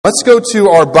Let's go to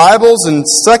our Bibles in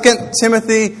 2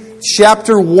 Timothy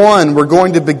chapter 1. We're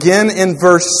going to begin in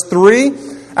verse 3.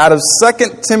 Out of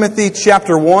 2 Timothy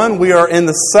chapter 1, we are in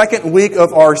the second week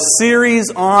of our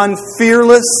series on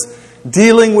fearless,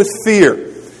 dealing with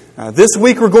fear. This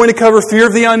week we're going to cover fear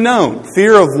of the unknown,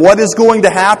 fear of what is going to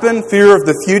happen, fear of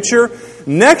the future.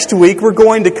 Next week we're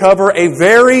going to cover a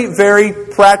very, very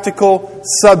practical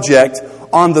subject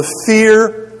on the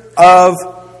fear of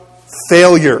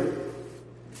failure.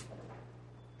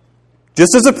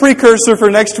 Just as a precursor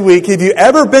for next week, have you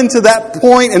ever been to that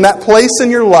point and that place in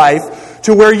your life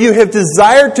to where you have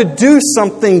desired to do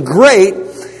something great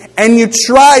and you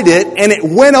tried it and it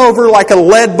went over like a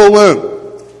lead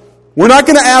balloon? We're not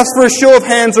going to ask for a show of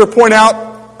hands or point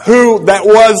out who that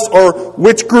was or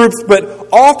which groups, but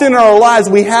often in our lives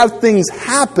we have things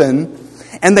happen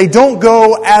and they don't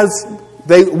go as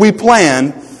we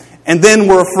plan, and then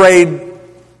we're afraid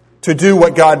to do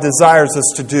what God desires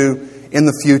us to do in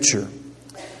the future.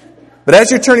 But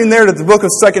as you're turning there to the book of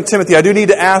 2 Timothy, I do need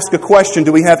to ask a question.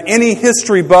 Do we have any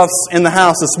history buffs in the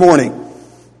house this morning?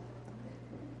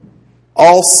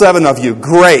 All 7 of you.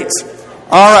 Great.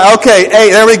 All right, okay. Hey,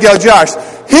 there we go, Josh.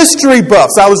 History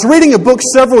buffs. I was reading a book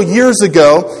several years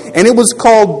ago, and it was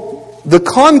called The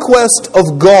Conquest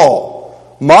of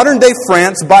Gaul, modern-day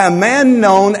France, by a man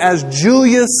known as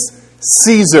Julius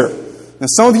Caesar. Now,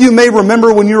 some of you may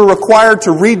remember when you were required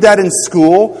to read that in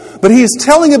school, but he's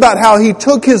telling about how he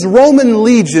took his Roman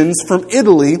legions from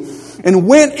Italy and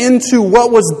went into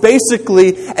what was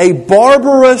basically a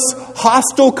barbarous,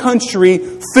 hostile country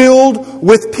filled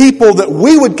with people that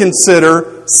we would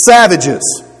consider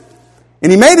savages.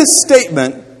 And he made a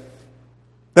statement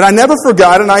that I never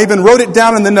forgot, and I even wrote it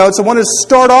down in the notes. I want to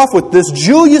start off with this.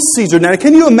 Julius Caesar. Now,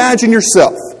 can you imagine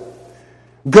yourself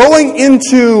going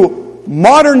into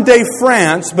modern-day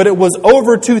France, but it was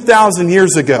over 2,000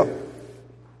 years ago?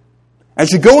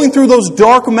 As you're going through those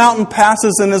dark mountain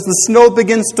passes and as the snow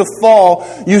begins to fall,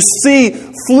 you see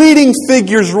fleeting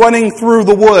figures running through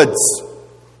the woods.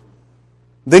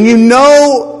 Then you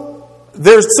know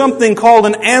there's something called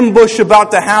an ambush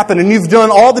about to happen, and you've done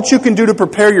all that you can do to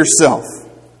prepare yourself.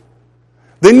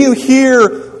 Then you hear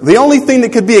the only thing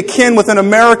that could be akin with an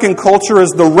American culture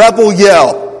is the rebel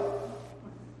yell.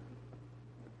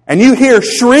 And you hear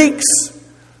shrieks,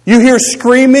 you hear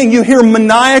screaming, you hear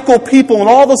maniacal people, and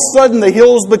all of a sudden the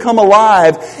hills become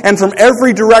alive, and from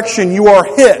every direction you are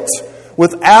hit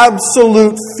with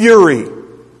absolute fury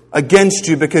against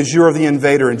you because you're the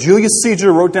invader. And Julius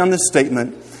Caesar wrote down this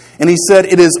statement, and he said,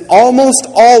 "It is almost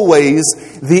always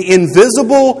the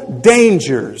invisible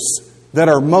dangers that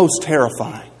are most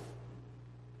terrifying."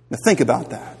 Now think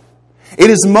about that. It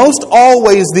is most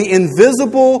always the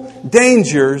invisible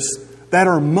dangers that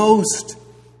are most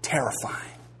terrifying.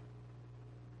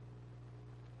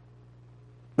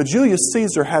 But Julius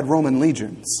Caesar had Roman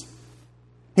legions.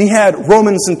 He had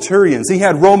Roman centurions. He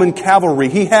had Roman cavalry.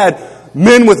 He had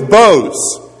men with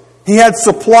bows. He had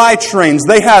supply trains.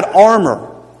 They had armor.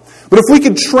 But if we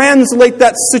could translate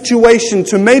that situation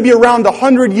to maybe around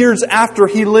 100 years after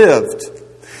he lived,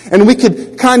 and we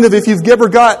could kind of, if you've ever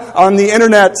got on the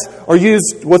internet or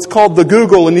used what's called the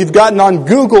Google, and you've gotten on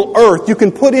Google Earth, you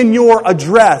can put in your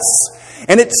address,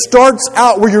 and it starts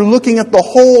out where you're looking at the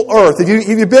whole Earth. Have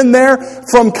you been there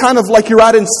from kind of like you're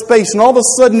out in space, and all of a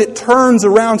sudden it turns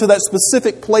around to that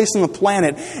specific place on the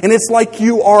planet, and it's like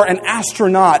you are an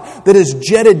astronaut that is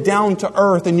jetted down to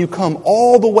Earth, and you come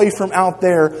all the way from out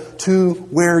there to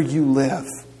where you live.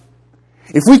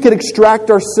 If we could extract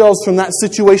ourselves from that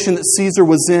situation that Caesar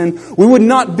was in, we would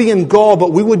not be in Gaul,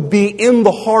 but we would be in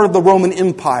the heart of the Roman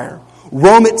Empire,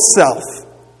 Rome itself.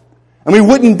 And we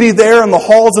wouldn't be there in the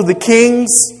halls of the kings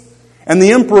and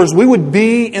the emperors. We would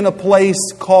be in a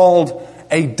place called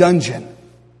a dungeon.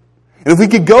 And if we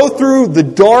could go through the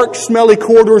dark, smelly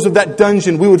corridors of that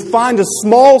dungeon, we would find a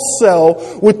small cell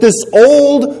with this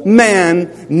old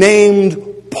man named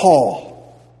Paul.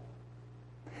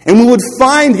 And we would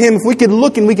find him, if we could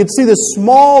look and we could see this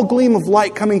small gleam of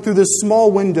light coming through this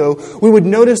small window, we would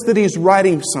notice that he's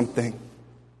writing something.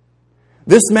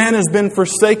 This man has been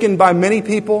forsaken by many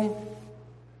people.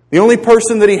 The only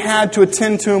person that he had to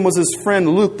attend to him was his friend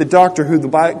Luke, the doctor who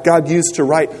God used to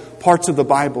write parts of the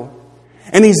Bible.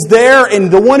 And he's there, and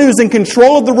the one who's in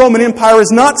control of the Roman Empire is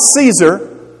not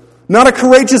Caesar, not a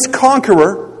courageous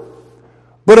conqueror,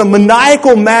 but a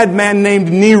maniacal madman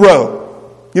named Nero.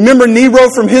 You remember Nero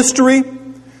from history?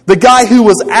 The guy who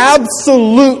was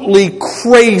absolutely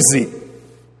crazy.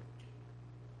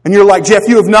 And you're like, Jeff,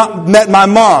 you have not met my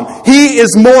mom. He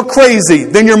is more crazy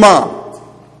than your mom.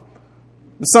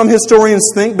 Some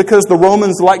historians think because the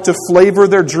Romans liked to flavor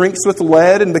their drinks with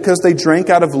lead and because they drank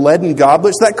out of leaden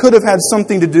goblets, that could have had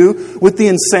something to do with the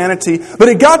insanity. But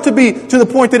it got to be to the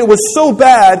point that it was so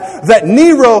bad that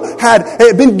Nero had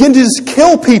begun to just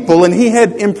kill people, and he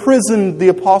had imprisoned the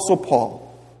Apostle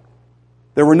Paul.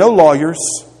 There were no lawyers.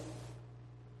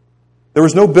 There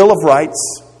was no Bill of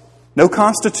Rights, no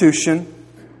Constitution,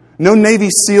 no Navy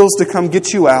SEALs to come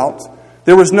get you out.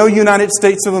 There was no United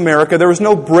States of America. There was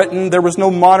no Britain. There was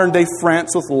no modern-day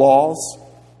France with laws.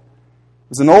 It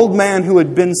was an old man who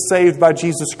had been saved by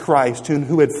Jesus Christ,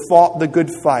 who had fought the good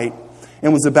fight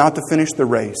and was about to finish the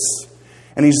race.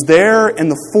 And he's there in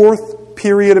the fourth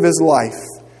period of his life,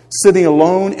 sitting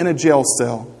alone in a jail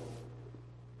cell.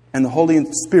 And the Holy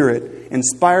Spirit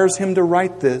inspires him to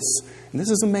write this, and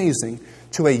this is amazing,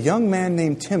 to a young man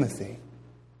named Timothy.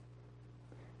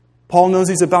 Paul knows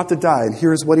he's about to die, and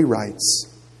here's what he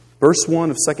writes. Verse 1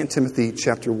 of 2 Timothy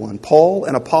chapter 1. Paul,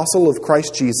 an apostle of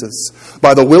Christ Jesus,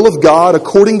 by the will of God,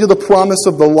 according to the promise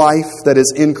of the life that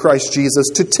is in Christ Jesus,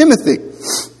 to Timothy,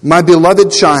 my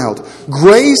beloved child,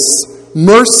 grace,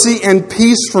 mercy, and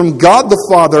peace from God the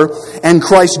Father and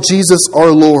Christ Jesus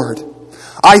our Lord.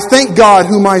 I thank God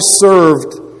whom I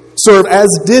serve as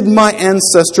did my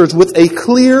ancestors with a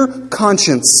clear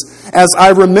conscience, as I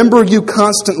remember you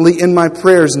constantly in my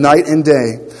prayers night and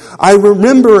day. As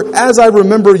I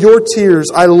remember your tears,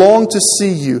 I long to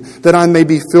see you, that I may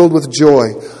be filled with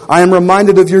joy. I am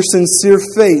reminded of your sincere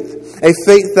faith, a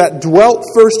faith that dwelt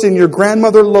first in your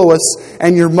grandmother Lois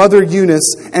and your mother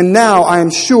Eunice, and now, I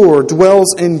am sure,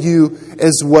 dwells in you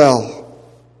as well.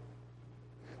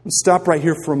 Let's stop right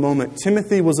here for a moment.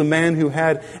 Timothy was a man who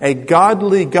had a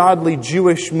godly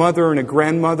Jewish mother and a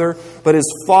grandmother, but his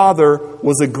father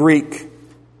was a Greek.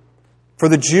 For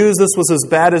the Jews, this was as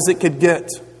bad as it could get,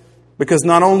 because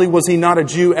not only was he not a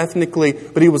Jew ethnically,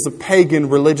 but he was a pagan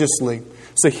religiously.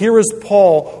 So here is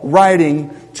Paul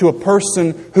writing to a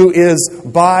person who is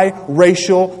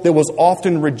biracial, that was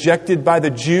often rejected by the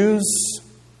Jews.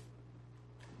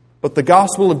 But the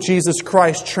gospel of Jesus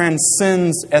Christ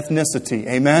transcends ethnicity.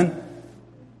 Amen?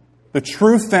 The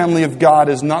true family of God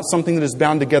is not something that is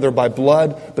bound together by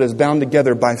blood, but is bound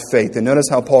together by faith. And notice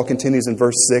how Paul continues in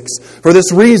verse 6. For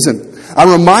this reason, I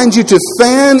remind you to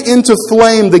fan into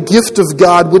flame the gift of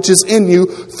God which is in you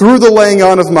through the laying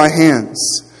on of my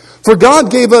hands. For God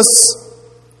gave us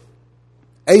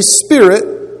a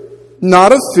spirit,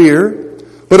 not of fear,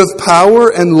 but of power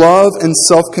and love and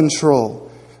self-control.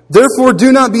 Therefore,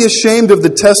 do not be ashamed of the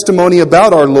testimony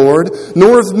about our Lord,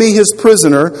 nor of me his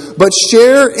prisoner, but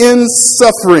share in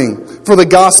suffering for the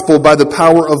gospel by the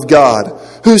power of God,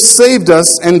 who saved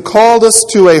us and called us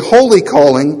to a holy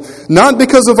calling, not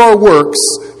because of our works,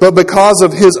 but because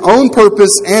of his own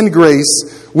purpose and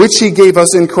grace, which he gave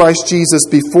us in Christ Jesus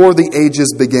before the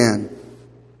ages began,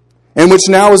 and which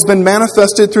now has been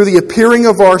manifested through the appearing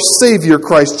of our Savior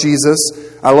Christ Jesus.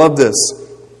 I love this.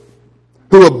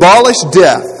 Who abolished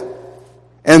death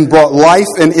and brought life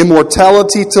and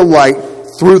immortality to light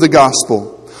through the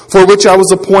gospel, for which I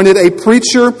was appointed a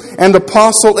preacher and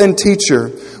apostle and teacher,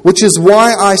 which is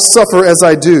why I suffer as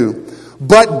I do.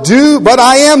 But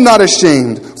I am not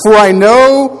ashamed, for I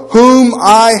know whom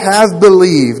I have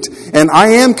believed, and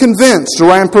I am convinced,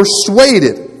 or I am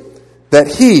persuaded, that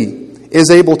he is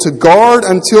able to guard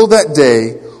until that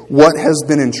day what has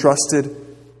been entrusted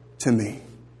to me.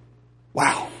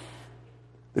 Wow.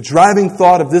 The driving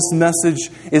thought of this message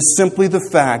is simply the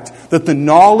fact that the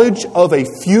knowledge of a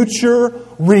future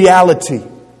reality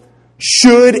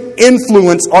should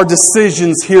influence our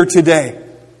decisions here today.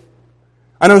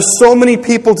 I know so many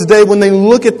people today, when they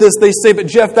look at this, they say, but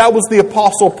Jeff, that was the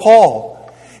Apostle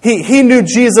Paul. He knew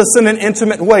Jesus in an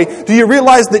intimate way. Do you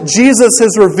realize that Jesus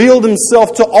has revealed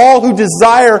himself to all who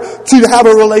desire to have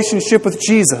a relationship with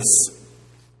Jesus?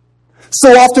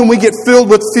 So often we get filled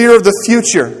with fear of the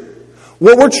future.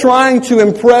 What we're trying to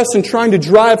impress and trying to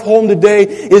drive home today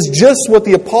is just what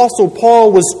the Apostle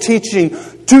Paul was teaching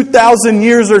 2,000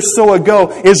 years or so ago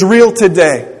is real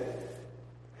today.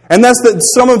 And that's that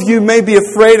some of you may be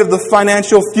afraid of the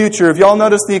financial future. Have y'all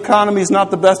noticed the economy is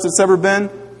not the best it's ever been?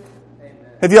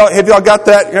 Have y'all got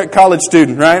that? You're a college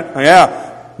student, right? Oh,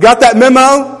 yeah. Got that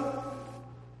memo?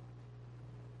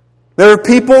 There are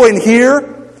people in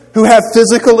here who have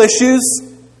physical issues.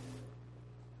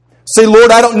 Say,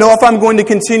 Lord, I don't know if I'm going to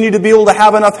continue to be able to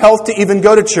have enough health to even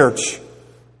go to church.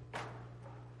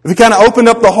 If we kind of opened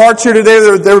up the hearts here today,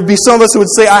 there would be some of us who would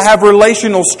say, I have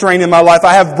relational strain in my life.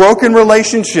 I have broken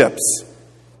relationships.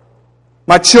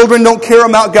 My children don't care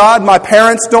about God. My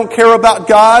parents don't care about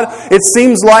God. It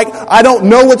seems like I don't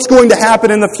know what's going to happen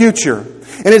in the future.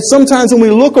 And it's sometimes when we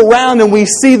look around and we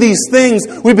see these things,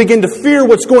 we begin to fear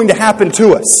what's going to happen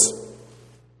to us.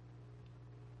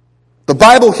 The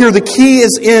Bible here, the key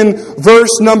is in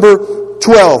verse number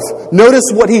 12. Notice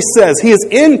what he says. He is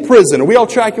in prison. Are we all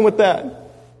tracking with that?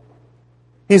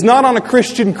 He's not on a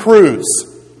Christian cruise.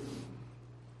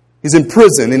 He's in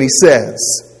prison, and he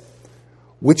says,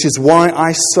 which is why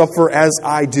I suffer as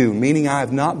I do, meaning I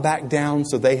have not backed down,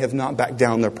 so they have not backed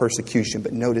down their persecution.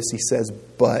 But notice he says,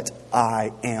 but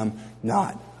I am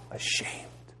not ashamed.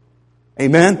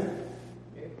 Amen?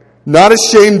 Not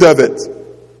ashamed of it.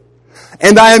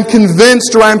 And I am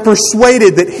convinced, or I am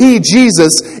persuaded, that He,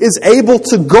 Jesus, is able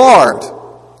to guard,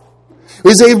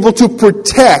 is able to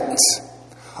protect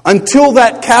until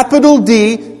that capital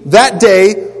D, that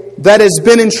day, that has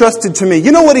been entrusted to me.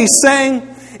 You know what he's saying?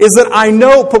 Is that I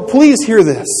know, but please hear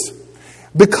this.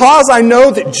 Because I know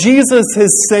that Jesus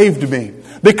has saved me.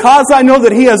 Because I know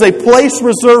that He has a place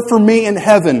reserved for me in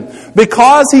heaven.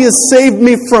 Because He has saved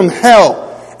me from hell.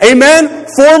 Amen?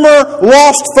 Former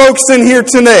lost folks in here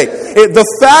today.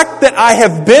 The fact that I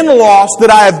have been lost, that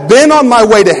I have been on my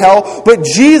way to hell, but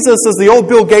Jesus, as the old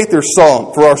Bill Gaither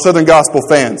song for our Southern Gospel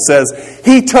fans says,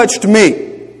 He touched me.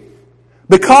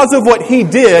 Because of what He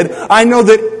did, I know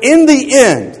that in the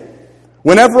end,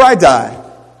 whenever I die,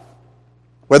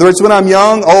 whether it's when I'm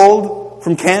young, old,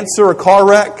 from cancer, or car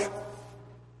wreck,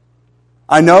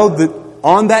 I know that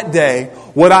on that day,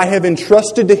 what I have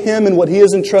entrusted to Him and what He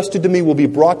has entrusted to me will be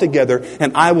brought together,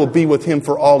 and I will be with Him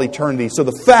for all eternity. So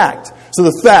the fact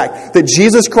that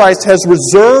Jesus Christ has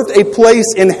reserved a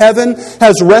place in heaven,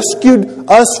 has rescued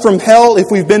us from hell if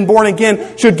we've been born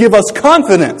again, should give us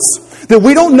confidence that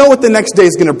we don't know what the next day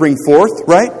is going to bring forth,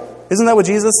 right? Isn't that what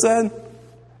Jesus said?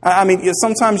 I mean,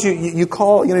 sometimes you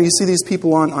call, you see these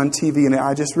people on TV, and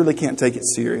I just really can't take it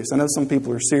serious. I know some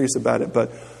people are serious about it,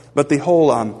 but the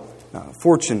whole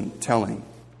fortune-telling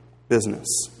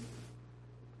business.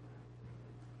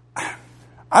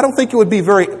 I don't think it would be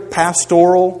very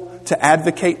pastoral to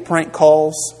advocate prank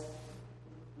calls.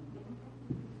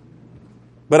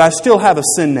 But I still have a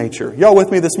sin nature. Y'all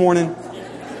with me this morning?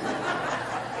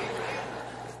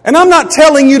 And I'm not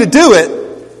telling you to do it.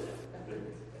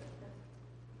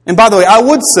 And by the way, I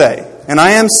would say, and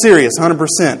I am serious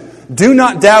 100%, do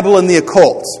not dabble in the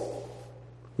occult.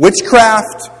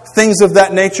 Witchcraft, things of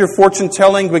that nature,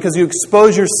 fortune-telling, because you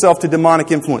expose yourself to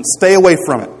demonic influence. Stay away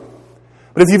from it.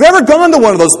 But if you've ever gone to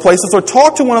one of those places or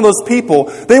talked to one of those people,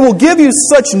 they will give you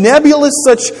such nebulous,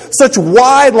 such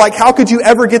wide, like how could you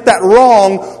ever get that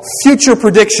wrong, future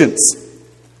predictions.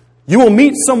 You will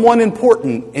meet someone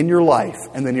important in your life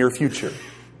in the near future.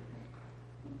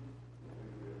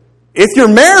 If you're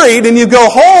married and you go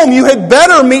home, you had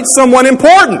better meet someone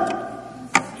important.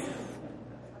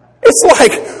 It's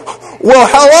like, well,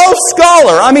 hello,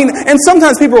 scholar. I mean, and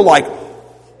sometimes people are like,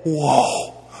 whoa.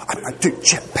 Dude,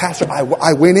 Pastor,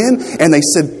 I went in and they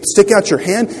said, stick out your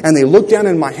hand, and they looked down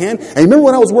in my hand. And remember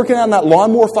when I was working on that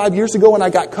lawnmower 5 years ago and I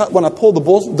got cut when I pulled the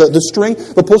pull string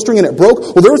and it broke?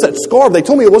 Well, there was that scar. They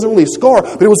told me it wasn't really a scar,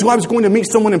 but it was I was going to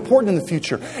meet someone important in the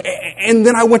future. And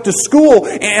then I went to school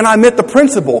and I met the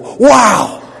principal.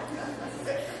 Wow.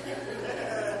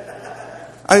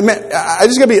 I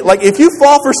just gotta be like, if you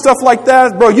fall for stuff like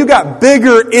that, bro, you got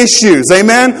bigger issues,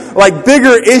 amen? Like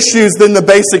bigger issues than the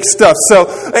basic stuff. So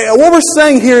what we're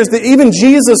saying here is that even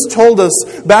Jesus told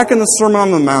us back in the Sermon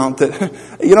on the Mount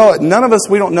that, none of us,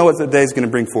 we don't know what the day is going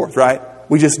to bring forth, right?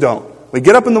 We just don't. We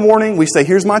get up in the morning, we say,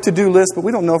 here's my to-do list, but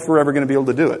we don't know if we're ever going to be able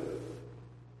to do it.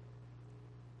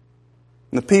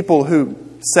 And the people who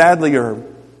sadly are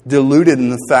deluded in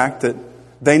the fact that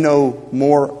they know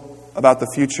more about the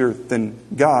future than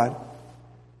God.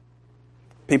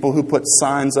 People who put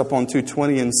signs up on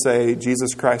 220 and say,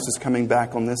 Jesus Christ is coming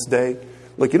back on this day.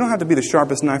 Look, you don't have to be the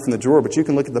sharpest knife in the drawer, but you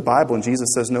can look at the Bible and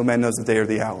Jesus says, no man knows the day or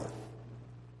the hour.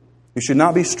 You should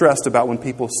not be stressed about when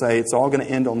people say it's all going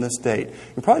to end on this date.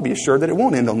 You'll probably be assured that it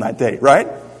won't end on that date, right?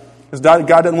 Because God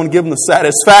doesn't want to give them the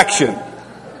satisfaction.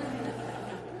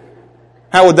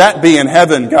 How would that be in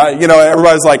heaven? God,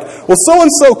 everybody's like, well,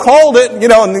 so-and-so called it,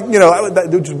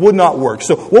 that just would not work.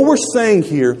 So what we're saying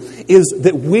here is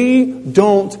that we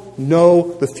don't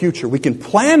know the future. We can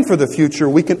plan for the future.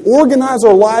 We can organize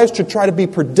our lives to try to be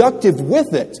productive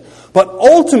with it. But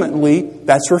ultimately,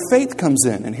 that's where faith comes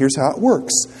in. And here's how it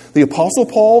works. The Apostle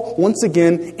Paul, once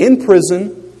again, in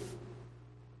prison,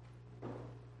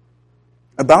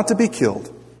 about to be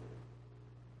killed,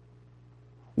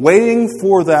 waiting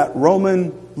for that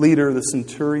Roman leader, the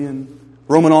centurion,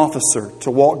 Roman officer,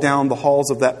 to walk down the halls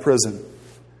of that prison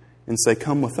and say,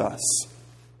 come with us.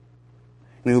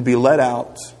 And he would be led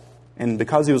out, and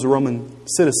because he was a Roman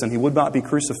citizen, he would not be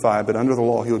crucified, but under the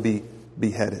law he would be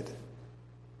beheaded.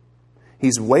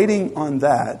 He's waiting on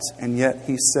that, and yet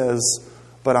he says,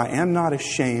 but I am not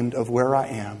ashamed of where I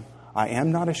am. I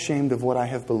am not ashamed of what I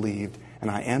have believed, and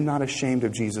I am not ashamed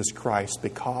of Jesus Christ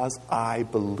because I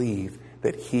believe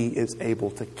that He is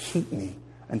able to keep me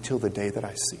until the day that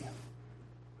I see Him.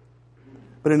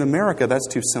 But in America, that's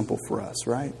too simple for us,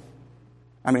 right?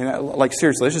 I mean, like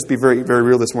seriously, let's just be very, very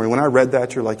real this morning. When I read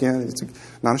that, you're like, yeah, it's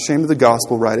not ashamed of the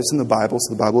gospel, right? It's in the Bible,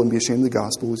 so the Bible wouldn't be ashamed of the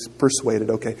gospel. It's persuaded,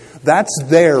 okay. That's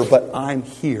there, but I'm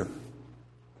here.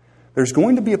 There's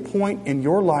going to be a point in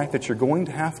your life that you're going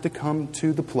to have to come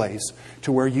to the place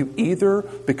to where you either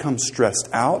become stressed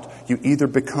out, you either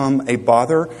become a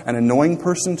bother, an annoying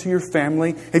person to your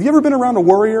family. Have you ever been around a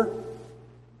worrier?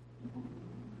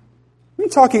 I'm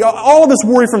talking, all of us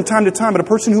worry from time to time, but a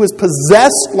person who is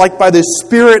possessed like by the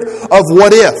spirit of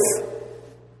what if.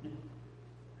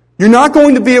 You're not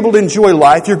going to be able to enjoy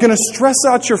life. You're going to stress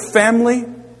out your family.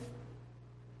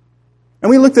 And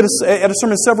we looked at a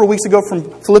sermon several weeks ago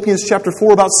from Philippians chapter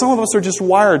 4 about some of us are just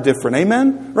wired different.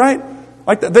 Amen? Right?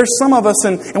 Like there's some of us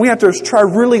and we have to try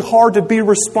really hard to be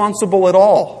responsible at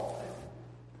all.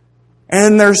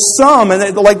 And there's some,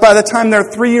 and like by the time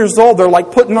they're 3 years old, they're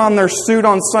like putting on their suit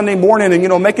on Sunday morning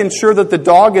and, making sure that the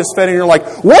dog is fed. And you're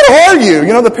like, what are you?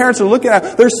 The parents are looking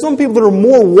at. There's some people that are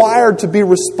more wired to be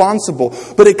responsible.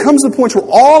 But it comes to the point where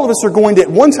all of us are going to, at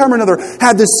one time or another,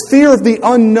 have this fear of the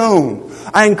unknown.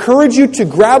 I encourage you to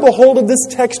grab a hold of this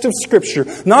text of Scripture,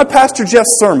 not Pastor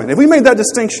Jeff's sermon. Have we made that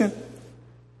distinction?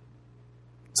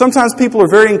 Sometimes people are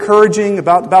very encouraging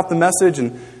about the message,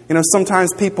 and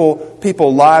sometimes people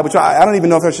lie, which I don't even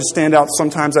know if I should stand out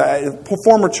sometimes. A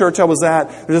former church I was at,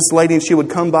 there's this lady, and she would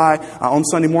come by on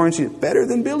Sunday morning. She's better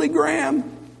than Billy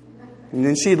Graham. And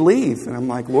then she'd leave. And I'm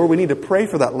like, Lord, we need to pray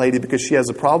for that lady because she has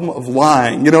a problem of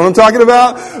lying. You know what I'm talking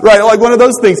about? Right, like one of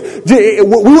those things. We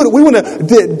want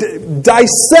to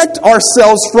dissect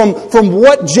ourselves from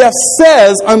what Jeff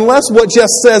says unless what Jeff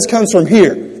says comes from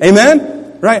here. Amen?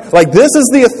 Right? Like this is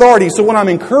the authority. So what I'm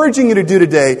encouraging you to do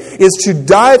today is to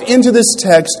dive into this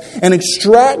text and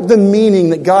extract the meaning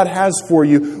that God has for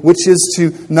you, which is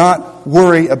to not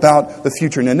worry about the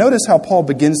future. Now notice how Paul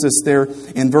begins this there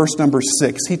in verse number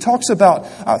 6. He talks about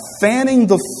fanning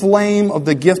the flame of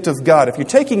the gift of God. If you're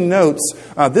taking notes,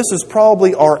 this is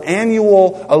probably our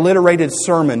annual alliterated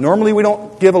sermon. Normally we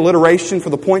don't give alliteration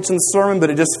for the points in the sermon, but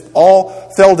it just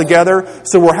all fell together.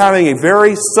 So we're having a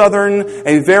very southern,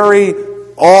 a very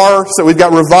so we've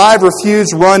got revive,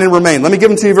 refuse, run, and remain. Let me give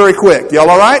them to you very quick. Y'all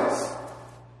all right?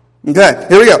 Okay,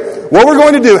 here we go. What we're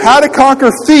going to do, how to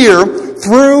conquer fear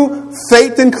through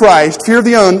faith in Christ, fear of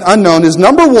the unknown, is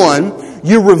number 1,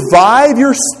 you revive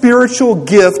your spiritual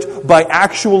gift by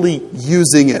actually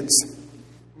using it.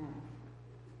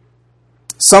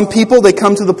 Some people, they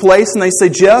come to the place and they say,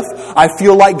 Jeff, I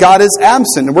feel like God is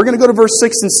absent. And we're going to go to verse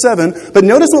 6 and 7. But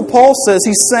notice what Paul says.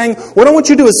 He's saying, what I want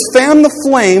you to do is fan the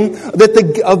flame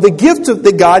of the gift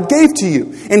that God gave to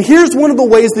you. And here's one of the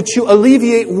ways that you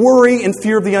alleviate worry and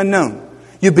fear of the unknown.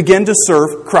 You begin to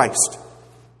serve Christ.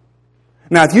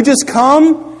 Now, if you just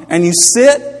come and you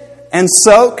sit and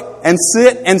soak and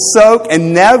sit and soak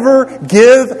and never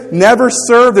give, never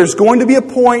serve, there's going to be a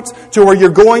point to where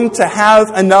you're going to have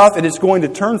enough and it's going to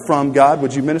turn from, God,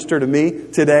 would you minister to me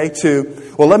today,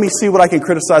 to, well, let me see what I can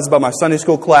criticize about my Sunday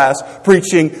school class,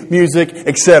 preaching, music,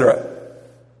 etc.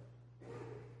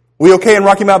 We okay in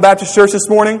Rocky Mount Baptist Church this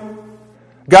morning?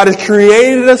 God has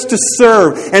created us to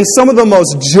serve. And some of the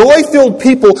most joy-filled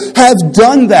people have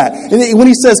done that. And when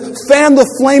he says, fan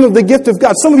the flame of the gift of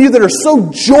God, some of you that are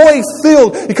so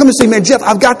joy-filled, you come and say, man, Jeff,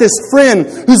 I've got this friend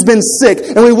who's been sick,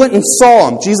 and we went and saw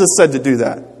him. Jesus said to do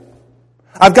that.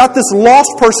 I've got this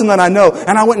lost person that I know,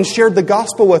 and I went and shared the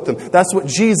gospel with them. That's what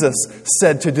Jesus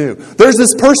said to do. There's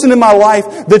this person in my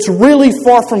life that's really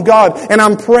far from God, and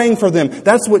I'm praying for them.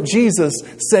 That's what Jesus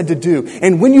said to do.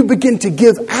 And when you begin to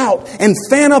give out and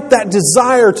fan up that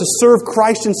desire to serve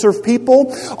Christ and serve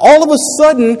people, all of a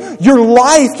sudden, your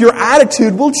life, your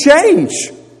attitude will change.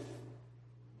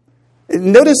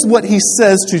 Notice what he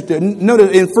says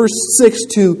notice in verse 6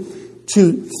 to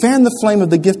fan the flame of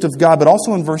the gift of God, but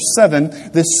also in verse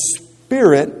 7, the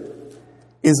Spirit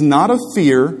is not of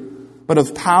fear, but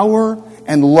of power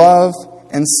and love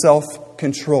and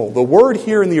self-control. The word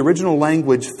here in the original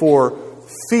language for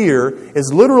fear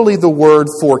is literally the word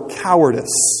for cowardice.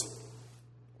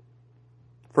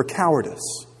 For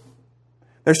cowardice.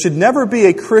 There should never be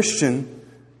a Christian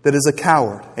that is a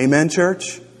coward. Amen,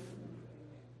 church?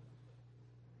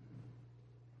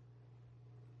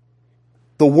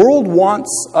 The world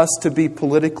wants us to be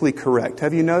politically correct.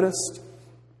 Have you noticed?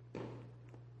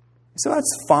 So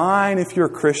that's fine if you're a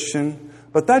Christian,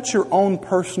 but that's your own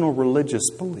personal religious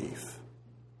belief.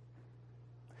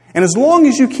 And as long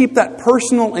as you keep that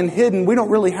personal and hidden, we don't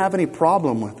really have any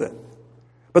problem with it.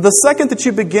 But the second that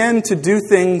you begin to do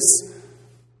things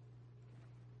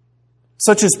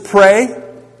such as pray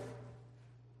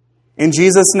in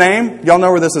Jesus' name, y'all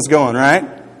know where this is going,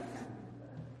 right?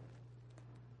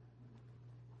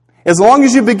 As long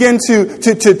as you begin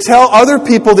to tell other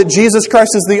people that Jesus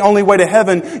Christ is the only way to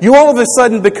heaven, you all of a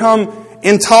sudden become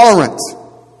intolerant.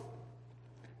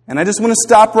 And I just want to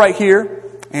stop right here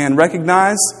and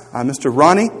recognize Mr.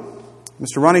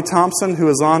 Ronnie Thompson, who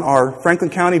is on our Franklin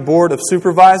County Board of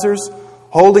Supervisors,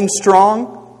 holding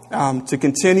strong to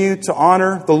continue to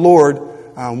honor the Lord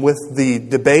with the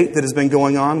debate that has been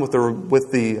going on, with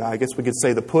the I guess we could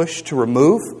say the push to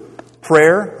remove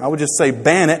prayer. I would just say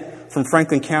ban it from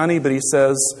Franklin County, but he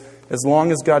says, as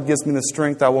long as God gives me the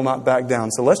strength, I will not back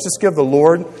down. So let's just give the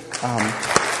Lord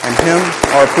and Him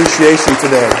our appreciation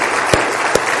today.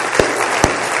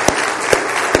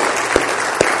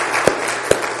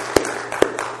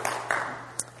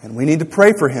 And we need to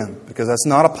pray for him, because that's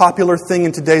not a popular thing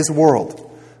in today's world.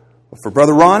 But for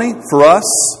Brother Ronnie, for us,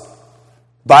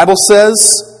 Bible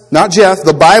says, not Jeff,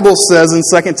 the Bible says in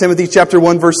 2 Timothy chapter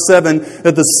 1, verse 7,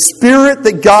 that the Spirit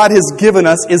that God has given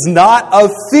us is not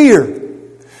of fear.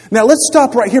 Now let's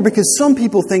stop right here, because some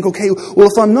people think, okay, well,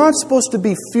 if I'm not supposed to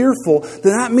be fearful,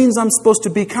 then that means I'm supposed to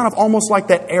be kind of almost like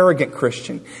that arrogant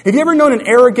Christian. Have you ever known an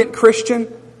arrogant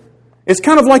Christian? It's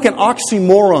kind of like an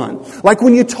oxymoron. Like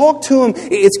when you talk to them,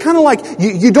 it's kind of like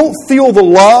you don't feel the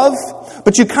love,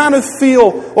 but you kind of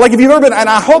feel, like if you've ever been, and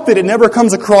I hope that it never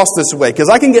comes across this way, because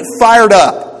I can get fired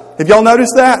up. Have y'all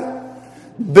noticed that?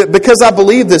 Because I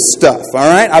believe this stuff,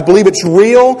 all right? I believe it's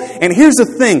real. And here's the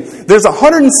thing. There's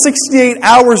 168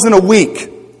 hours in a week.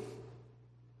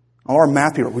 Our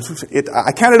math here,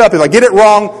 I counted up. If I get it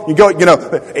wrong, you go,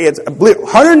 it's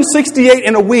 168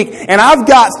 in a week, and I've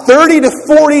got 30 to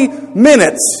 40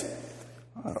 minutes,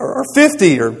 or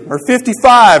 50, or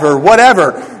 55, or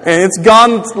whatever, and it's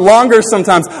gone longer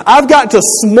sometimes. I've got a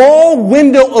small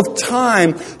window of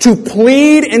time to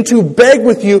plead and to beg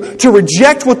with you to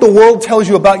reject what the world tells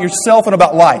you about yourself and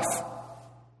about life.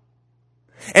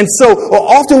 And so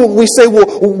often we say,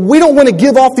 well, we don't want to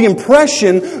give off the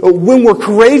impression when we're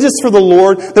courageous for the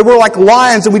Lord that we're like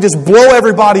lions and we just blow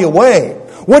everybody away.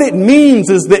 What it means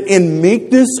is that in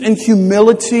meekness and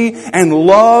humility and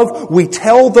love, we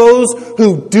tell those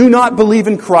who do not believe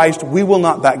in Christ, we will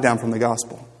not back down from the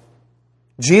gospel.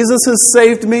 Jesus has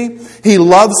saved me. He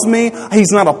loves me.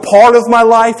 He's not a part of my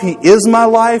life. He is my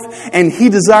life. And He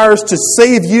desires to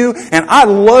save you. And I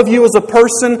love you as a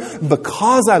person.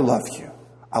 Because I love you,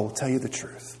 I will tell you the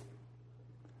truth.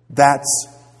 That's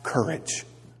courage.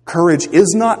 Courage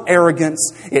is not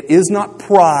arrogance. It is not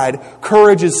pride.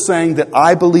 Courage is saying that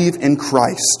I believe in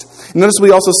Christ. Notice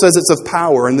we also says it's of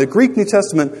power. In the Greek New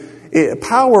Testament,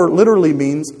 power literally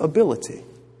means ability.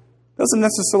 It doesn't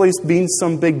necessarily mean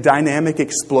some big dynamic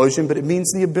explosion, but it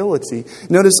means the ability.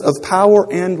 Notice of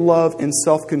power and love and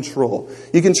self-control.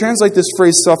 You can translate this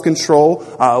phrase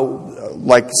self-control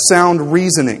like sound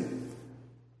reasoning.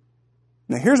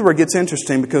 Now here's where it gets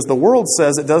interesting, because the world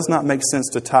says it does not make sense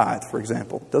to tithe, for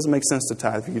example. It doesn't make sense to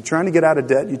tithe. If you're trying to get out of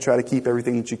debt, you try to keep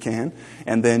everything that you can.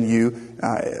 And then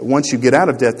once you get out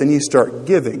of debt, then you start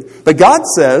giving. But God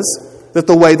says that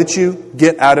the way that you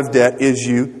get out of debt is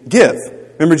you give.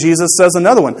 Remember, Jesus says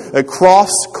another one, a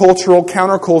cross-cultural,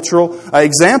 countercultural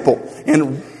example.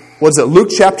 And Luke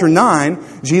chapter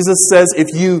 9, Jesus says, if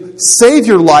you save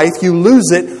your life, you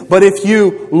lose it. But if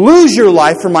you lose your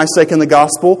life for my sake in the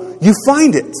gospel, you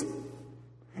find it.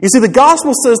 You see, the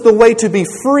gospel says the way to be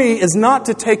free is not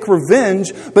to take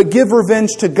revenge, but give revenge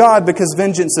to God, because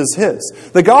vengeance is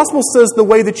His. The gospel says the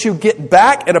way that you get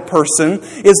back at a person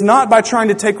is not by trying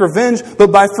to take revenge,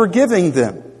 but by forgiving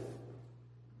them.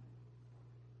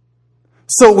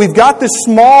 So we've got this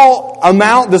small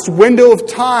amount, this window of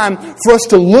time for us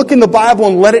to look in the Bible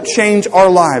and let it change our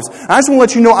lives. I just want to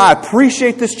let you know I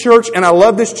appreciate this church and I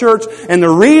love this church. And the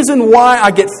reason why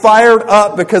I get fired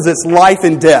up, because it's life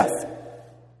and death.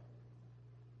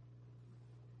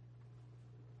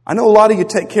 I know a lot of you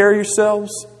take care of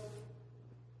yourselves.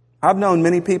 I've known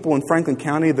many people in Franklin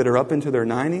County that are up into their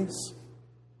 90s.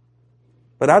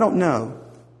 But I don't know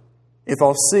if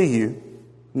I'll see you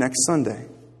next Sunday.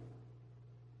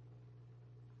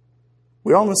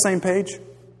 We all on the same page?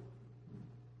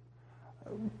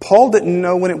 Paul didn't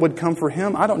know when it would come for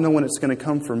him. I don't know when it's going to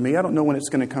come for me. I don't know when it's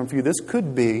going to come for you. This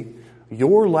could be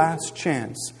your last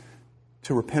chance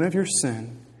to repent of your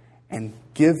sin and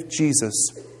give Jesus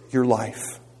your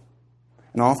life.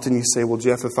 And often you say, well,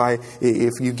 Jeff,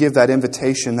 if you give that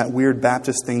invitation, that weird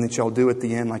Baptist thing that y'all do at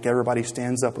the end, like everybody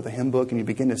stands up with a hymn book and you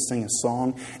begin to sing a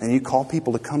song and you call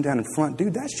people to come down in front,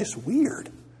 dude, that's just weird.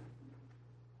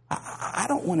 I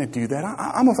don't want to do that.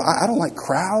 I don't like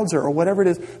crowds or whatever it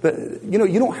is. But, you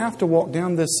don't have to walk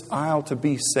down this aisle to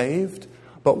be saved.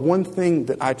 But one thing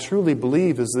that I truly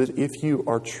believe is that if you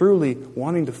are truly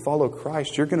wanting to follow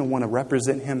Christ, you're going to want to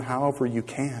represent Him however you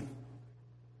can.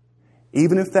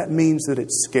 Even if that means that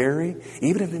it's scary,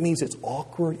 even if it means it's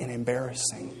awkward and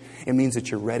embarrassing, it means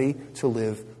that you're ready to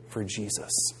live for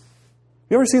Jesus.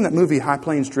 You ever seen that movie, High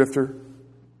Plains Drifter?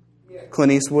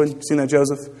 Clint Eastwood. Seen that,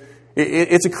 Joseph?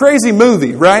 It's a crazy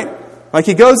movie, right? Like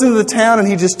he goes into the town and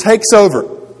he just takes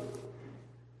over.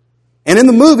 And in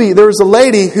the movie, there was a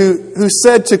lady who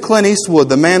said to Clint Eastwood,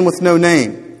 the man with no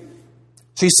name,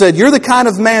 she said, "You're the kind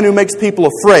of man who makes people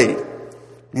afraid."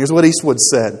 And here's what Eastwood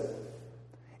said.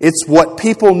 "It's what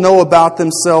people know about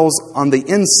themselves on the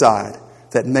inside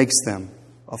that makes them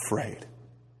afraid."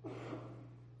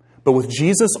 But with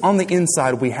Jesus on the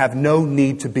inside, we have no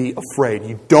need to be afraid.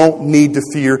 You don't need to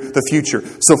fear the future.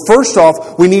 So first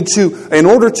off, we need to, in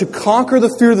order to conquer the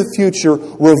fear of the future,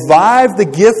 revive the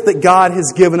gift that God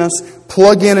has given us,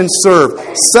 plug in and serve.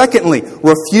 Secondly,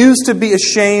 refuse to be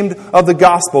ashamed of the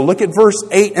gospel. Look at verse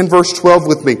 8 and verse 12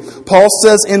 with me. Paul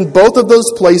says in both of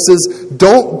those places,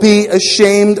 don't be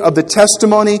ashamed of the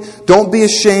testimony, don't be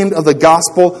ashamed of the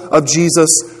gospel of Jesus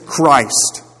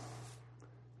Christ.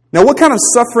 Now, what kind of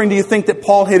suffering do you think that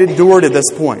Paul had endured at this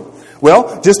point?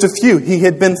 Well, just a few. He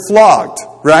had been flogged,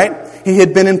 right? He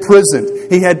had been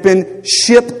imprisoned. He had been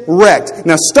shipwrecked.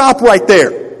 Now, stop right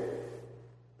there.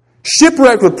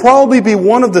 Shipwreck would probably be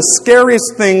one of the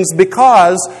scariest things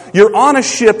because you're on a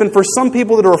ship, and for some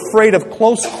people that are afraid of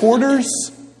close quarters,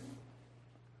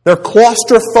 they're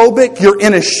claustrophobic, you're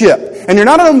in a ship. And you're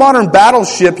not on a modern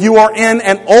battleship, you are in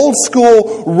an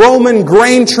old-school Roman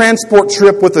grain transport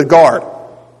trip with a guard.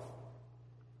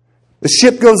 The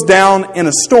ship goes down in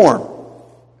a storm.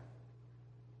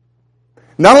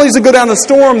 Not only does it go down in a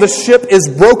storm, the ship is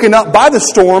broken up by the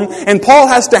storm, and Paul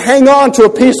has to hang on to a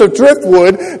piece of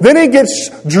driftwood. Then he gets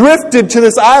drifted to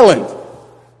this island.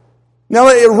 Now,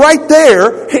 right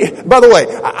there, by the way,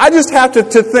 I just have to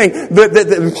think that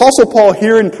the Apostle Paul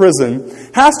here in prison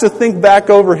has to think back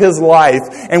over his life.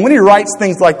 And when he writes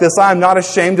things like this, "I am not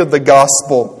ashamed of the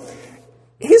gospel,"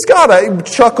 he's got to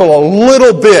chuckle a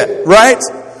little bit, right?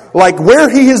 Like where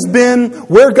he has been,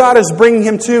 where God is bringing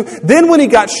him to. Then when he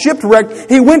got shipwrecked,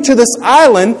 he went to this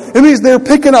island, and he's there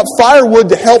picking up firewood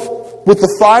to help with the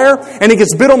fire, and he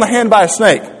gets bit on the hand by a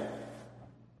snake.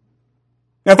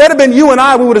 Now, if that had been you and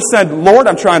I, we would have said, "Lord,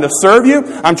 I'm trying to serve you.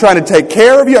 I'm trying to take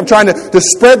care of you. I'm trying to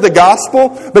spread the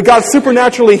gospel." But God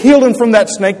supernaturally healed him from that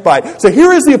snake bite. So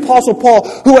here is the Apostle Paul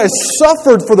who has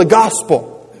suffered for the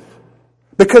gospel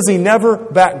because he never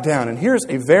backed down. And here's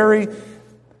a very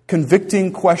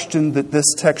convicting question that this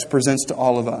text presents to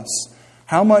all of us.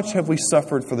 How much have we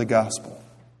suffered for the gospel?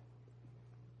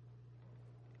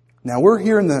 Now, we're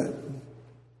here in the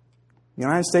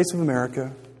United States of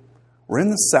America. We're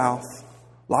in the South.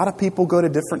 A lot of people go to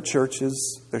different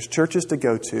churches. There's churches to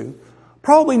go to.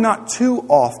 Probably not too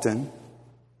often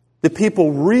do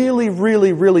people really,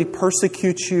 really, really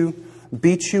persecute you,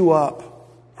 beat you up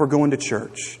for going to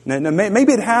church. Now,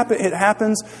 maybe it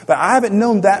happens, but I haven't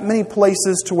known that many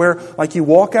places to where, like, you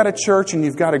walk out of church and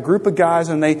you've got a group of guys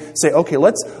and they say, "Okay,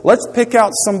 let's pick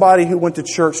out somebody who went to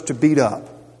church to beat up."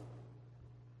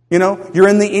 You know, you're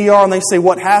in the ER and they say,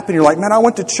 "What happened?" You're like, "Man, I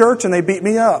went to church and they beat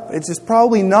me up." It's just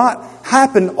probably not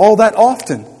happened all that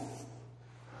often.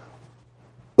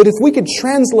 But if we could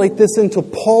translate this into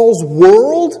Paul's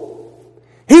world,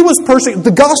 he was persecuted.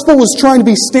 The gospel was trying to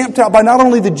be stamped out by not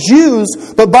only the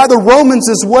Jews, but by the Romans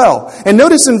as well. And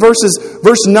notice in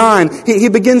verse 9, he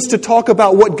begins to talk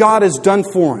about what God has done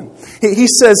for him. He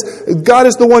says, God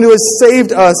is the one who has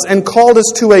saved us and called us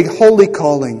to a holy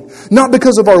calling, not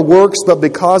because of our works, but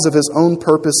because of His own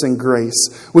purpose and grace,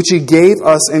 which He gave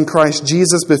us in Christ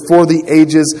Jesus before the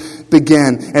ages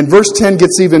began. And verse 10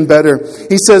 gets even better.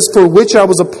 He says, "For which I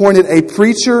was appointed a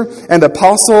preacher and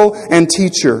apostle and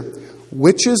teacher,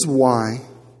 which is why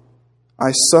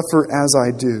I suffer as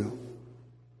I do."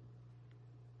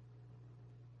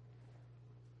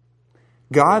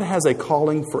 God has a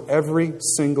calling for every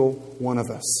single one of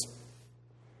us.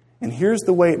 And here's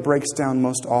the way it breaks down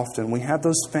most often. We have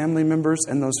those family members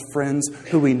and those friends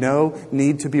who we know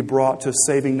need to be brought to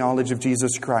saving knowledge of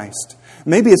Jesus Christ.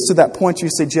 Maybe it's to that point you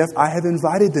say, "Jeff, I have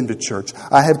invited them to church.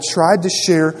 I have tried to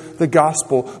share the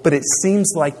gospel, but it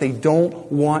seems like they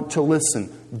don't want to listen."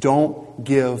 Don't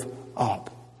give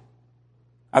up.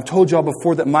 I've told y'all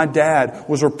before that my dad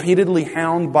was repeatedly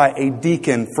hounded by a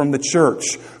deacon from the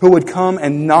church who would come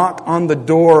and knock on the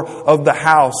door of the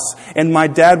house. And my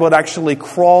dad would actually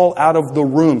crawl out of the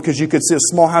room because you could see a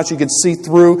small house, you could see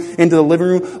through into the living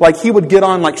room. Like he would get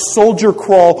on like soldier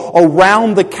crawl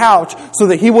around the couch so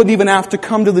that he wouldn't even have to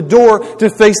come to the door to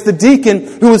face the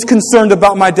deacon who was concerned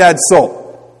about my dad's soul.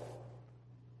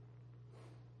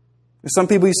 Some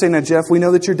people, you say, now, Jeff, we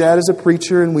know that your dad is a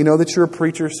preacher and we know that you're a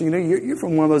preacher. So, you're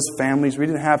from one of those families where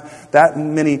you didn't have that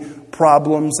many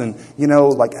problems and,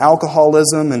 like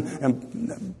alcoholism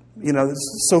and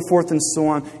so forth and so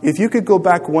on. If you could go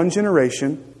back one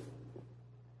generation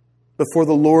before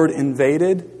the Lord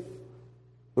invaded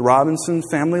the Robinson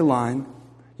family line,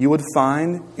 you would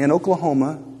find in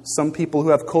Oklahoma, some people who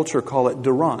have culture call it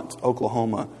Durant,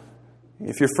 Oklahoma.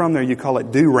 If you're from there, you call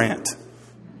it Durant.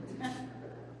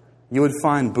 You would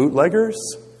find bootleggers.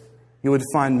 You would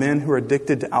find men who are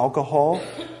addicted to alcohol.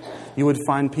 You would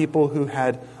find people who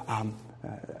had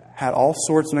all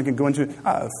sorts, and I can go into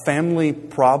family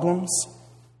problems.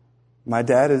 My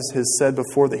dad has said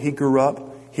before that he grew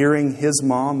up hearing his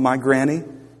mom, my granny,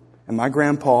 and my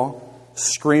grandpa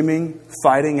screaming,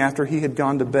 fighting after he had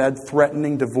gone to bed,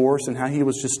 threatening divorce, and how he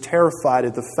was just terrified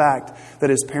at the fact that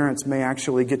his parents may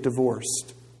actually get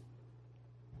divorced.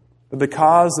 But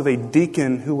because of a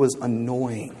deacon who was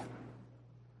annoying.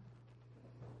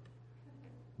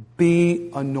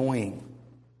 Be annoying.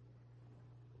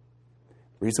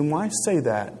 The reason why I say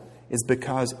that is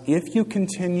because if you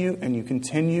continue and you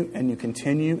continue and you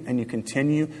continue and you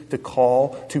continue to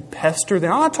call, to pester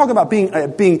them. I'm not talking about being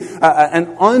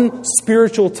an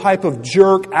unspiritual type of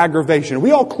jerk aggravation. Are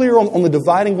we all clear on the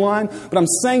dividing line? But I'm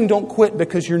saying don't quit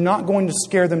because you're not going to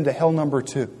scare them to hell number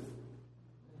 2.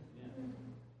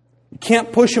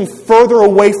 Can't push them further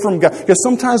away from God. Because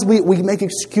sometimes we make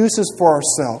excuses for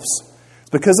ourselves. It's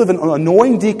because of an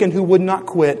annoying deacon who would not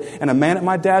quit and a man at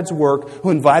my dad's work who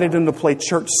invited him to play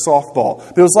church softball.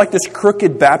 But it was like this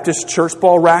crooked Baptist church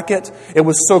ball racket. It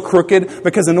was so crooked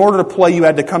because in order to play you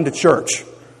had to come to church.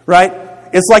 Right?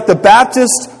 It's like the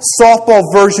Baptist softball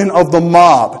version of the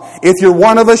mob. If you're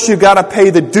one of us, you've got to pay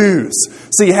the dues.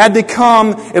 So you had to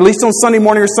come at least on Sunday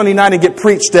morning or Sunday night and get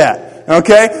preached at.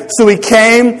 Okay? So he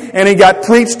came and he got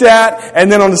preached at,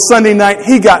 and then on the Sunday night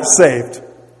he got saved.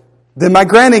 Then my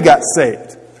granny got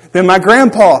saved. Then my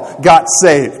grandpa got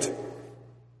saved.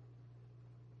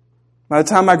 By the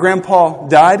time my grandpa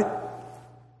died,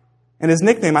 and his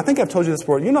nickname, I think I've told you this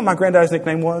before. You know what my granddad's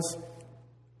nickname was?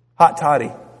 Hot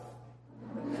Toddy.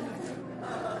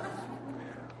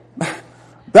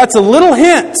 That's a little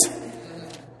hint.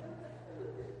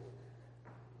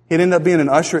 He'd ended up being an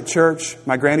usher at church.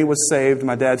 My granny was saved.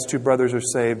 My dad's 2 brothers are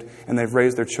saved. And they've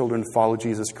raised their children to follow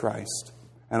Jesus Christ.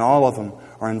 And all of them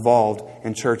are involved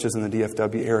in churches in the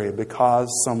DFW area because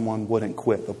someone wouldn't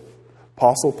quit. The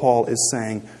Apostle Paul is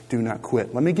saying, do not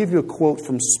quit. Let me give you a quote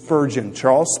from Spurgeon,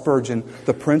 Charles Spurgeon,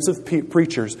 the Prince of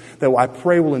Preachers, that I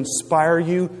pray will inspire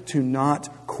you to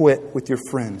not quit with your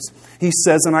friends. He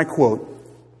says, and I quote,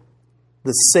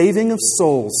 "The saving of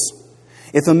souls,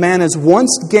 if a man has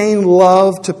once gained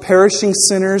love to perishing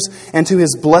sinners and to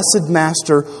his blessed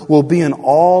Master, will be an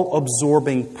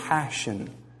all-absorbing passion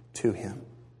to him."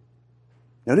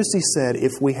 Notice he said,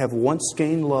 if we have once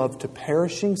gained love to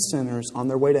perishing sinners on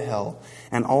their way to hell,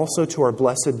 and also to our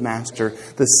blessed Master,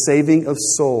 the saving of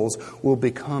souls will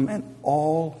become an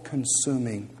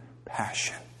all-consuming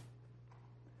passion.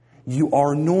 You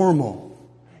are normal.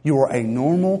 You are a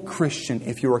normal Christian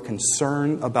if you are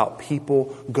concerned about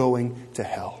people going to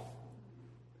hell.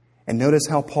 And notice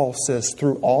how Paul says,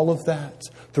 through all of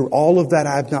that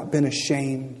I have not been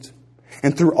ashamed.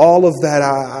 And through all of that,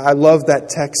 I love that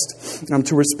text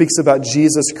to where it speaks about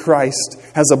Jesus Christ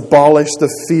has abolished the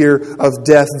fear of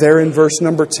death. There in verse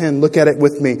number 10, look at it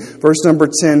with me. Verse number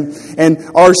 10, and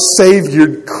our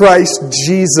Savior, Christ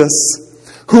Jesus,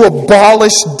 who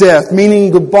abolished death,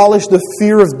 meaning abolished the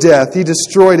fear of death. He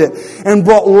destroyed it and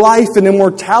brought life and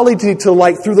immortality to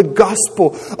light through the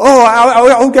gospel. Oh,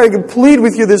 I can plead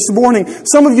with you this morning.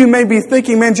 Some of you may be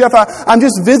thinking, man, Jeff, I'm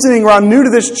just visiting or I'm new to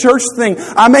this church thing.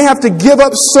 I may have to give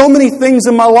up so many things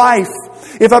in my life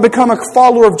if I become a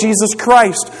follower of Jesus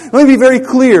Christ. Let me be very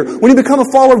clear. When you become a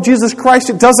follower of Jesus Christ,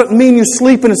 it doesn't mean you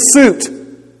sleep in a suit.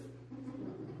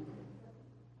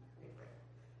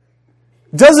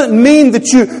 Doesn't mean that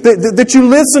you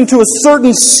listen to a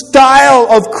certain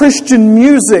style of Christian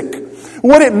music.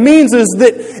 What it means is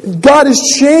that God has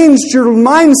changed your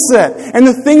mindset. And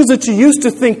the things that you used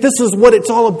to think, this is what it's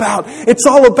all about. It's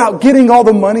all about getting all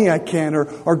the money I can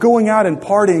or going out and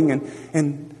partying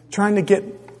and trying to get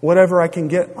whatever I can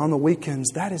get on the weekends.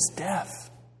 That is death.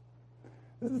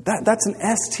 That's an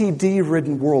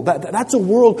STD-ridden world. That's a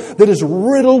world that is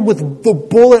riddled with the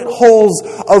bullet holes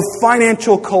of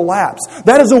financial collapse.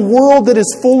 That is a world that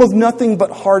is full of nothing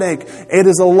but heartache. It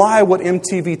is a lie what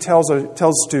MTV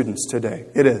tells students today.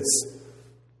 It is.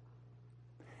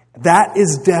 That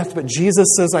is death, but Jesus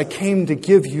says, I came to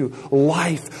give you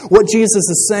life. What Jesus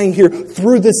is saying here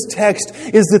through this text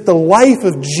is that the life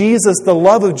of Jesus, the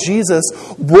love of Jesus,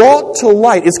 brought to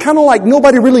light. It's kind of like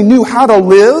nobody really knew how to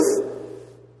live,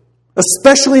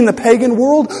 especially in the pagan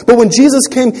world. But when Jesus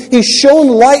came, He shone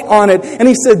light on it, and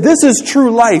He said, this is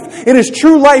true life. It is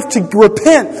true life to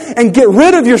repent and get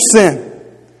rid of your sin.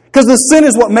 Because the sin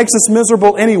is what makes us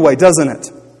miserable anyway, doesn't it?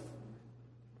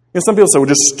 You know, some people say, well,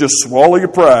 just swallow your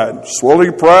pride. Swallow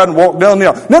your pride and walk down the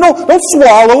aisle. No, don't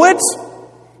swallow it.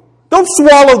 Don't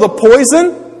swallow the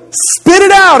poison. Spit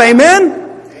it out,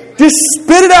 amen? Just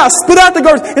spit it out. Spit out the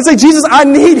garbage. And say, Jesus, I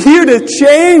need you to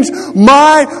change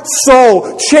my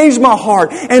soul. Change my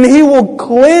heart. And He will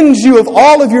cleanse you of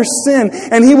all of your sin.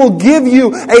 And He will give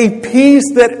you a peace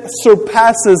that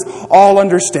surpasses all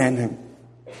understanding.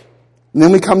 And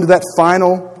then we come to that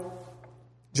final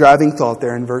driving thought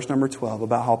there in verse number 12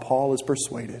 about how Paul is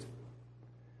persuaded.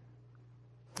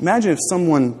 Imagine if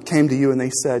someone came to you and they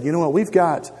said, you know what, we've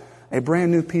got a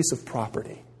brand new piece of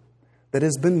property that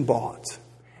has been bought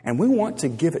and we want to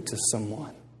give it to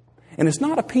someone. And it's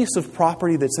not a piece of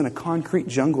property that's in a concrete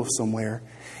jungle somewhere.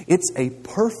 It's a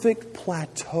perfect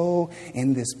plateau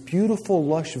in this beautiful,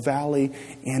 lush valley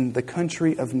in the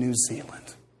country of New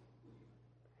Zealand.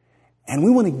 And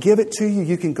we want to give it to you.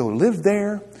 You can go live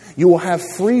there. You will have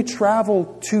free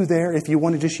travel to there if you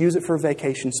want to just use it for a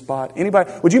vacation spot.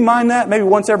 Anybody, would you mind that? Maybe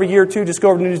once every year or two, just go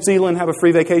over to New Zealand and have a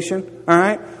free vacation. All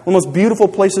right? One of the most beautiful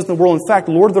places in the world. In fact,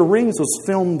 Lord of the Rings was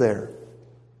filmed there.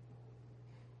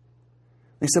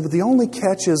 He said, but the only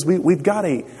catch is we've got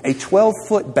a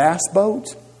 12-foot bass boat.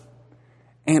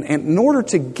 And in order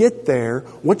to get there,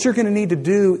 what you're going to need to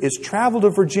do is travel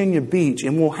to Virginia Beach,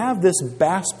 and we'll have this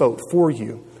bass boat for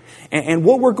you. And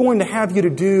what we're going to have you to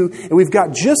do, and we've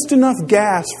got just enough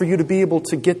gas for you to be able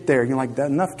to get there. You're like, that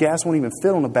enough gas won't even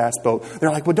fit on a bass boat. They're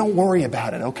like, well, don't worry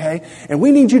about it, okay? And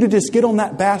we need you to just get on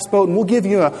that bass boat, and we'll give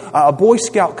you a Boy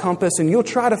Scout compass, and you'll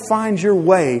try to find your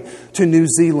way to New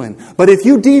Zealand. But if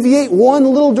you deviate one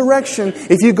little direction,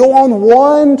 if you go on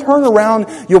one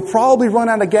turnaround, you'll probably run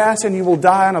out of gas, and you will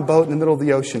die on a boat in the middle of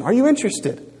the ocean. Are you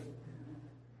interested?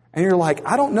 And you're like,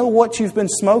 I don't know what you've been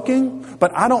smoking,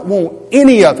 but I don't want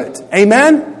any of it.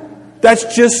 Amen?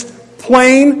 That's just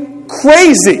plain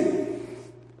crazy.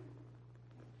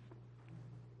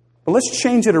 But let's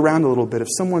change it around a little bit. If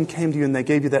someone came to you and they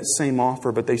gave you that same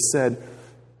offer, but they said,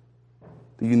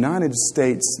 the United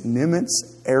States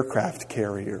Nimitz aircraft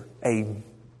carrier, a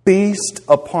beast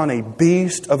upon a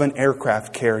beast of an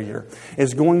aircraft carrier,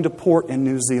 is going to port in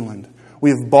New Zealand. We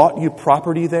have bought you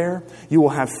property there. You will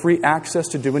have free access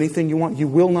to do anything you want. You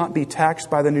will not be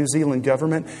taxed by the New Zealand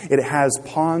government. It has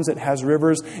ponds. It has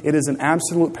rivers. It is an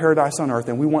absolute paradise on earth,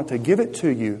 and we want to give it to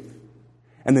you.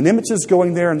 And the Nimitz is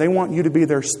going there, and they want you to be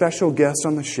their special guest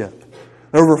on the ship.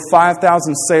 There are over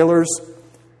 5,000 sailors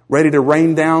ready to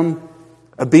rain down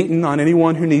a beating on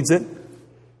anyone who needs it.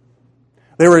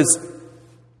 There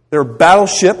are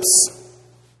battleships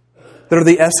that are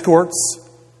the escorts.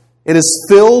 It is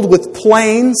filled with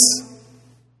planes.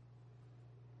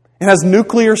 It has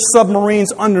nuclear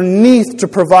submarines underneath to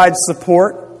provide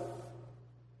support.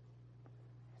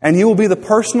 And you will be the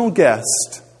personal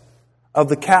guest of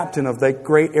the captain of that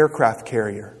great aircraft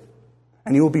carrier.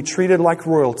 And you will be treated like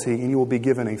royalty, and you will be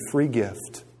given a free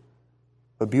gift,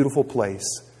 a beautiful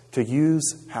place to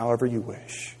use however you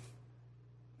wish.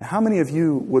 Now, how many of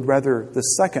you would rather the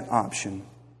second option,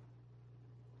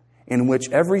 in which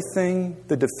everything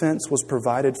the defense was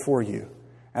provided for you,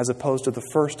 as opposed to the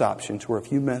first option, to where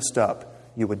if you messed up,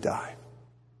 you would die?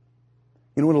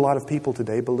 You know what a lot of people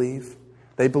today believe?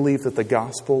 They believe that the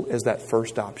gospel is that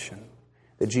first option.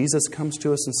 That Jesus comes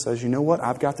to us and says, you know what?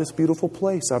 I've got this beautiful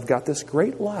place. I've got this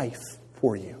great life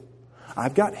for you.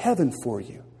 I've got heaven for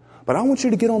you. But I want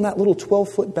you to get on that little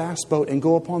 12-foot bass boat and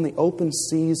go upon the open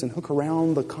seas and hook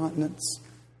around the continents.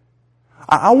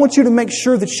 I want you to make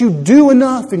sure that you do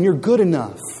enough and you're good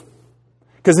enough.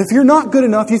 Because if you're not good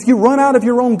enough, if you run out of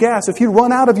your own gas, if you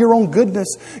run out of your own goodness,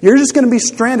 you're just going to be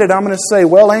stranded. I'm going to say,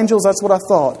 well, angels, that's what I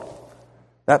thought.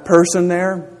 That person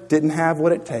there didn't have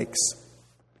what it takes.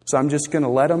 So I'm just going to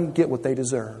let them get what they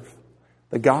deserve.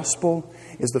 The gospel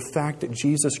is the fact that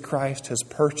Jesus Christ has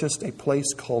purchased a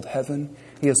place called heaven.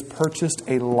 He has purchased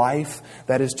a life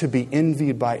that is to be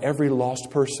envied by every lost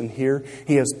person here.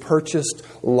 He has purchased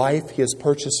life. He has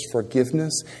purchased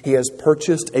forgiveness. He has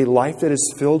purchased a life that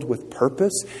is filled with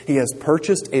purpose. He has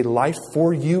purchased a life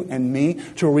for you and me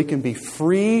to where we can be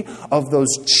free of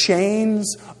those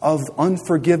chains of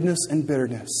unforgiveness and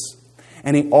bitterness.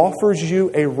 And He offers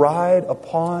you a ride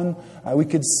upon, we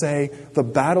could say, the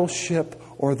battleship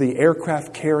or the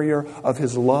aircraft carrier of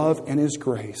His love and His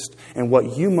grace. And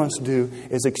what you must do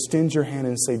is extend your hand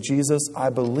and say, Jesus, I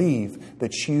believe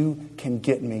that you can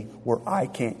get me where I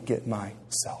can't get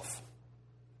myself.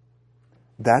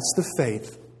 That's the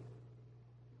faith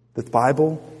that the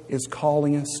Bible is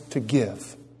calling us to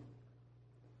give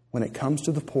when it comes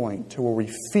to the point to where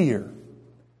we fear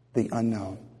the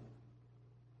unknown.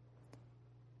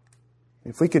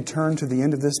 If we could turn to the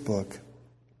end of this book,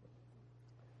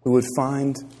 we would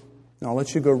find, and I'll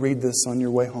let you go read this on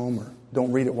your way home, or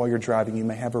don't read it while you're driving. You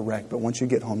may have a wreck, but once you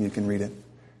get home, you can read it.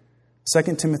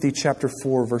 2 Timothy chapter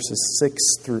 4, verses 6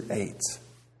 through 8,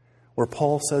 where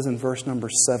Paul says in verse number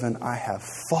 7, I have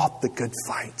fought the good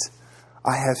fight.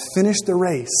 I have finished the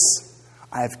race.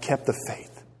 I have kept the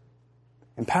faith.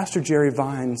 And Pastor Jerry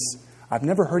Vines, I've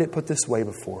never heard it put this way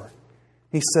before.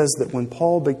 He says that when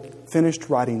Paul finished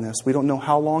writing this, we don't know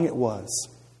how long it was,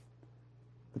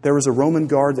 but there was a Roman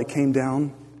guard that came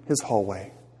down his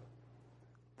hallway.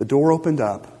 The door opened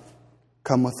up.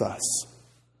 Come with us.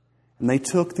 And they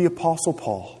took the Apostle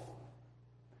Paul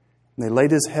and they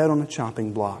laid his head on a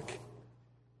chopping block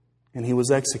and he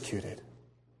was executed.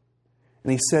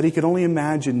 And he said he could only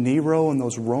imagine Nero and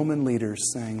those Roman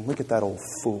leaders saying, look at that old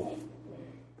fool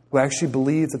who actually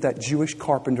believed that that Jewish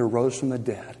carpenter rose from the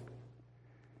dead.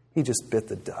 He just bit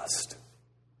the dust.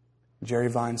 Jerry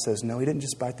Vine says, no, he didn't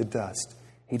just bite the dust.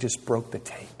 He just broke the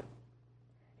tape.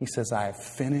 He says, I have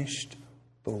finished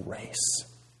the race.